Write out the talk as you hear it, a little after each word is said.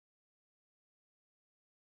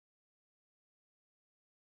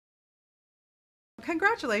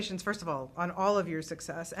Congratulations, first of all of your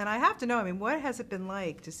success. And I have to know, I mean, what has it been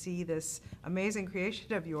like to see this amazing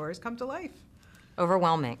creation of yours come to life?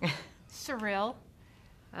 Overwhelming. Surreal.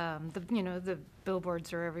 The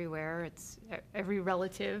billboards are everywhere. It's every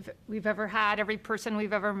relative we've ever had, every person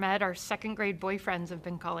we've ever met. Our second grade boyfriends have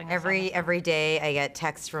been calling us. Every day I get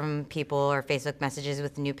texts from people or Facebook messages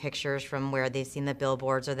with new pictures from where they've seen the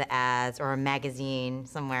billboards or the ads or a magazine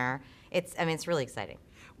somewhere. It's really exciting.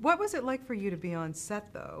 What was it like for you to be on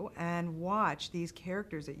set, though, and watch these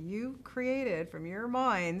characters that you created from your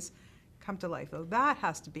minds come to life? Though that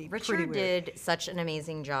has to be pretty weird. Richard did such an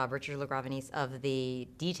amazing job, Richard LaGravenese, of the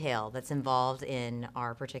detail that's involved in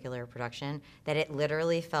our particular production, that it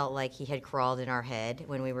literally felt like he had crawled in our head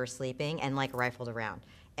when we were sleeping and like rifled around.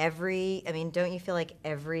 Don't you feel like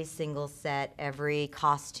every single set, every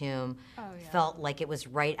costume felt like it was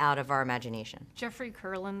right out of our imagination? Jeffrey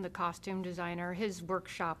Curlin, the costume designer, his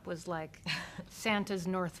workshop was like Santa's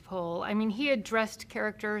North Pole. I mean, he had dressed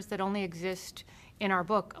characters that only exist in our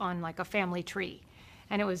book on like a family tree.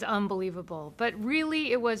 And it was unbelievable. But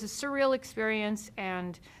really, it was a surreal experience.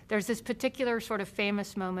 And there's this particular sort of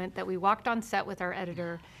famous moment that we walked on set with our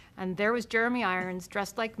editor, and there was Jeremy Irons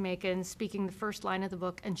dressed like Macon speaking the first line of the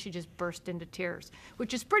book, and she just burst into tears,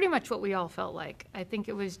 which is pretty much what we all felt like. I think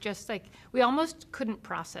it was just like, we almost couldn't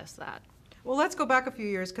process that. Well, let's go back a few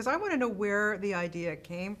years, because I want to know where the idea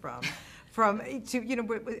came from. I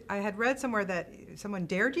had read somewhere that someone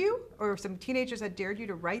dared you, or some teenagers had dared you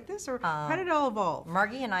to write this, or how did it all evolve?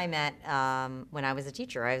 Margie and I met when I was a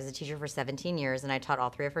teacher. I was a teacher for 17 years, and I taught all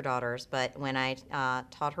three of her daughters. But when I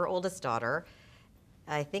taught her oldest daughter,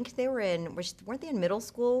 I think weren't they in middle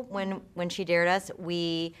school when she dared us?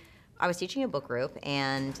 I was teaching a book group,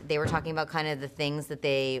 and they were talking about kind of the things that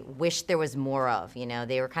they wished there was more of. You know,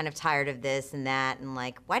 they were kind of tired of this and that, and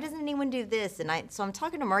like, why doesn't anyone do this? So I'm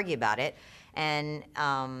talking to Margie about it, and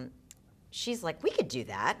she's like, we could do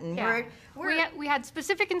that. And we had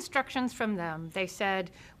specific instructions from them. They said,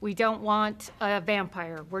 we don't want a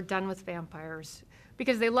vampire. We're done with vampires,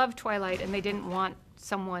 because they loved Twilight and they didn't want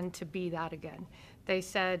someone to be that again. They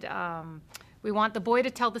said, we want the boy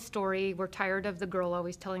to tell the story. We're tired of the girl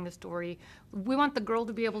always telling the story. We want the girl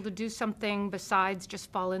to be able to do something besides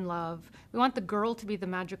just fall in love. We want the girl to be the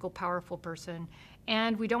magical, powerful person.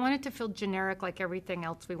 And we don't want it to feel generic like everything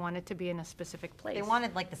else. We want it to be in a specific place. They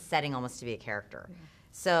wanted like the setting almost to be a character. Yeah.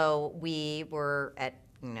 So we were at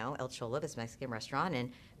El Cholo, this Mexican restaurant,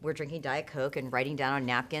 and we're drinking Diet Coke and writing down on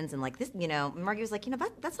napkins, and like this, Margie was like,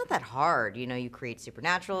 that's not that hard. You create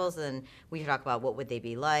supernaturals, and we could talk about what would they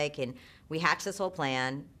be like, and we hatched this whole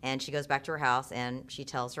plan, and she goes back to her house, and she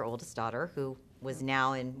tells her oldest daughter, who was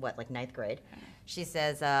now in, ninth grade, she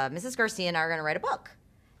says, Mrs. Garcia and I are going to write a book.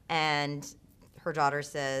 And her daughter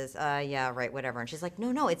says, yeah, right, whatever. And she's like,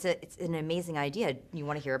 no, it's an amazing idea. You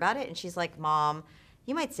want to hear about it? And she's like, Mom,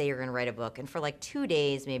 you might say you're going to write a book, and for like 2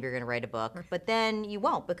 days, maybe you're going to write a book, but then you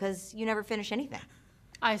won't, because you never finish anything.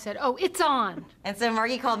 I said, oh, it's on. And so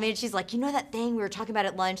Margie called me, and she's like, that thing we were talking about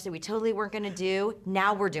at lunch that we totally weren't going to do?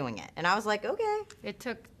 Now we're doing it. And I was like, okay. It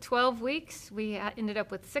took 12 weeks. We ended up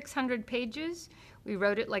with 600 pages. We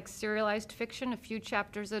wrote it like serialized fiction, a few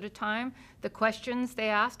chapters at a time. The questions they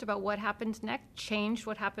asked about what happened next changed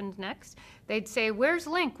what happened next. They'd say, where's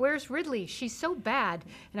Link? Where's Ridley? She's so bad.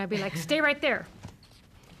 And I'd be like, stay right there.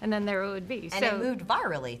 And then there it would be. And it moved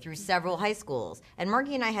virally through several high schools. And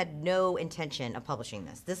Margie and I had no intention of publishing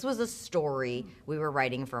this. This was a story we were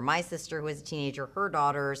writing for my sister, who was a teenager, her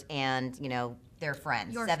daughters, and their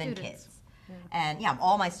friends, Your 7 students. kids. Yeah. And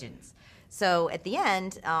all my students. So at the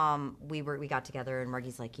end, we got together, and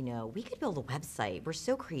Margie's like, we could build a website. We're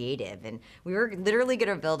so creative. And we were literally going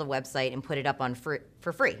to build a website and put it up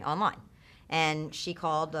for free online. And she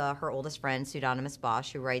called her oldest friend, Pseudonymous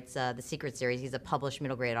Bosch, who writes the Secret series. He's a published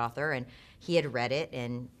middle grade author, and he had read it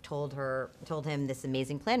and told him this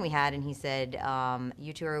amazing plan we had, and he said,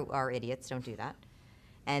 you two are idiots, don't do that.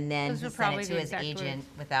 And then he sent it to his agent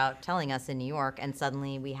without telling us in New York, and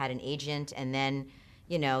suddenly we had an agent, and then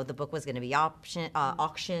the book was going to be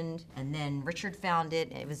auctioned, and then Richard found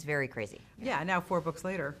it. It was very crazy. Yeah, now 4 books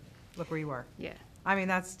later, look where you are. Yeah. I mean,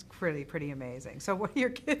 that's pretty amazing. So what do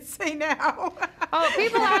your kids say now? Oh,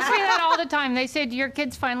 people ask me that all the time. They say, do your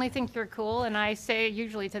kids finally think you're cool? And I say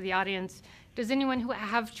usually to the audience, does anyone who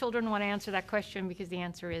have children want to answer that question? Because the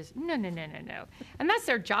answer is no. And that's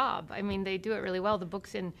their job. I mean, they do it really well. The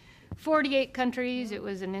book's in 48 countries. It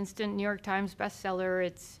was an instant New York Times bestseller.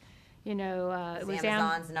 It's it was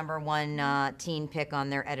Amazon's #1 teen pick on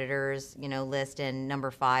their editors, list, and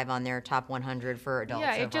 #5 on their top 100 for adults.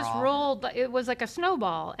 Yeah, it just rolled. It was like a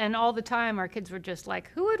snowball, and all the time our kids were just like,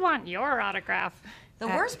 "Who would want your autograph?" The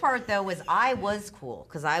worst part, though, was I was cool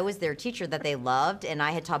because I was their teacher that they loved, and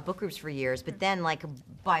I had taught book groups for years. But then, like,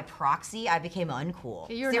 by proxy, I became uncool.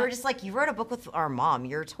 They were just like, you wrote a book with our mom.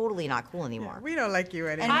 You're totally not cool anymore. We don't like you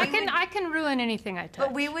anymore. I can ruin anything I touch.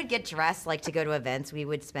 But we would get dressed, like, to go to events. We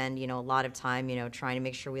would spend, a lot of time, trying to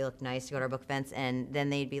make sure we looked nice to go to our book events. And then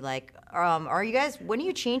they'd be like, are you guys, when are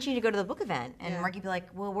you changing to go to the book event? And Marky'd be like,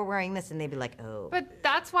 well, we're wearing this. And they'd be like, oh. But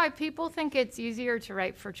that's why people think it's easier to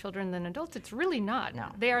write for children than adults. It's really not. No.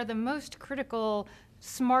 They are the most critical,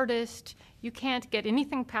 smartest. You can't get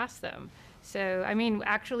anything past them. So, I mean,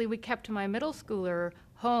 actually, we kept my middle schooler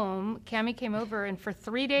home. Kami came over, and for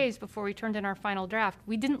 3 days before we turned in our final draft,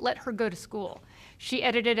 we didn't let her go to school. She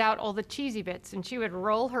edited out all the cheesy bits, and she would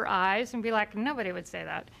roll her eyes and be like, nobody would say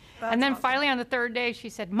that. And then finally on the third day, she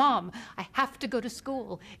said, Mom, I have to go to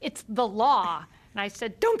school. It's the law. And I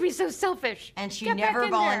said, don't be so selfish. And she Get back never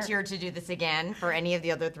in there." volunteered to do this again for any of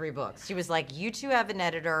the other 3 books. She was like, you two have an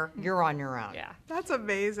editor. You're on your own. Yeah. That's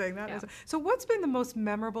amazing. That is. So what's been the most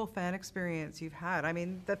memorable fan experience you've had? I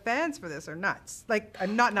mean, the fans for this are nuts. Like,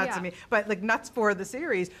 not nuts to me, but like nuts for the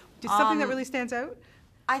series. Just something that really stands out?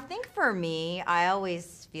 I think for me, I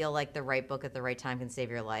always feel like the right book at the right time can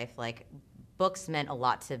save your life. Like, books meant a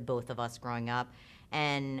lot to both of us growing up.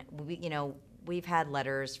 And we've had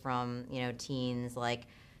letters from, teens like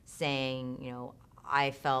saying,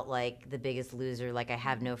 I felt like the biggest loser, like I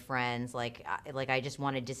have no friends, like I just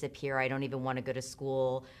want to disappear. I don't even want to go to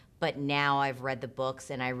school. But now I've read the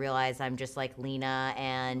books and I realize I'm just like Lena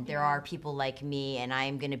and there are people like me and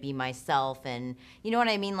I'm going to be myself. And you know what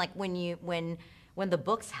I mean? Like when the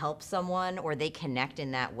books help someone or they connect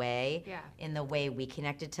in that way, in the way we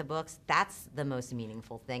connected to books, that's the most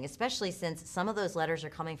meaningful thing, especially since some of those letters are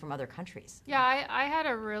coming from other countries. Yeah, I had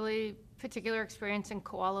a really particular experience in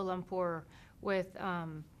Kuala Lumpur with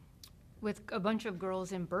a bunch of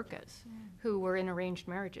girls in burqas who were in arranged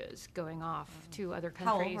marriages going off to other countries.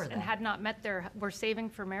 How old were they? And had not met were saving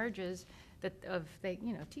for marriages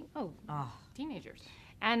teenagers.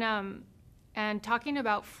 And talking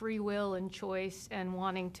about free will and choice and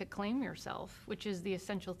wanting to claim yourself, which is the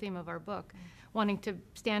essential theme of our book, wanting to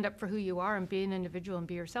stand up for who you are and be an individual and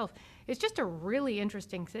be yourself. It's just a really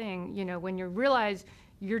interesting thing, when you realize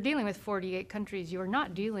you're dealing with 48 countries, you're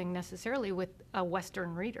not dealing necessarily with a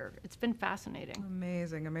Western reader. It's been fascinating.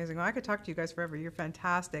 Amazing, amazing. Well, I could talk to you guys forever. You're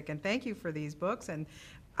fantastic. And thank you for these books. And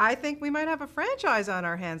I think we might have a franchise on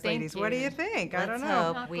our hands, ladies. What do you think? I don't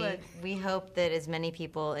know. We hope that as many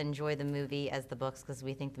people enjoy the movie as the books because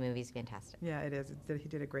we think the movie's fantastic. Yeah, it is. He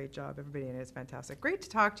did a great job. Everybody in it is fantastic. Great to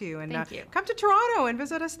talk to you. And Thank you. Come to Toronto and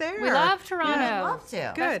visit us there. We love Toronto. Yeah, I'd love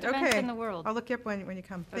to. Good. Best events Okay. in the world. I'll look you up when you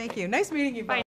come. Thank you. Nice meeting you both. Bye.